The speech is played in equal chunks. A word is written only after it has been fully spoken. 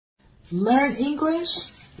Learn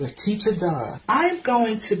English with Teacher Dara. I'm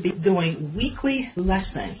going to be doing weekly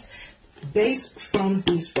lessons based from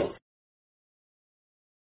these books.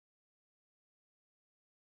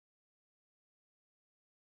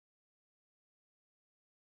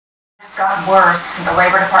 It's got worse. The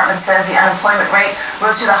Labor Department says the unemployment rate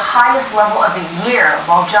rose to the highest level of the year,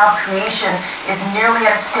 while job creation is nearly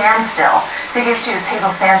at a standstill. CBS 2's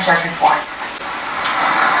Hazel Sanchez reports.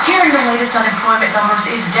 Hearing the latest unemployment numbers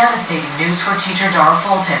is devastating news for teacher Dara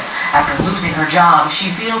Fulton. After losing her job, she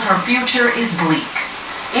feels her future is bleak.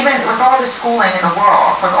 Even with all the schooling in the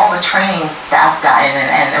world, with all the training that I've gotten,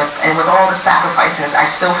 and with all the sacrifices, I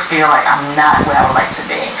still feel like I'm not where I would like to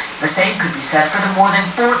be. The same could be said for the more than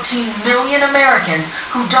 14 million Americans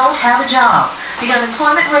who don't have a job. The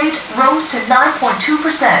unemployment rate rose to 9.2%,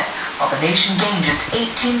 while the nation gained just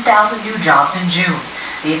 18,000 new jobs in June.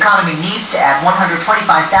 The economy needs to add 125,000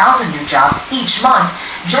 new jobs each month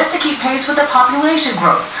just to keep pace with the population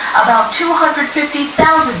growth. About 250,000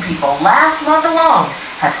 people last month alone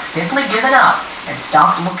have simply given up and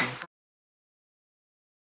stopped looking.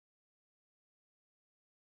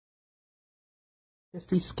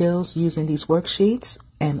 These skills using these worksheets,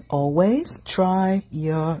 and always try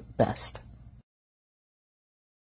your best.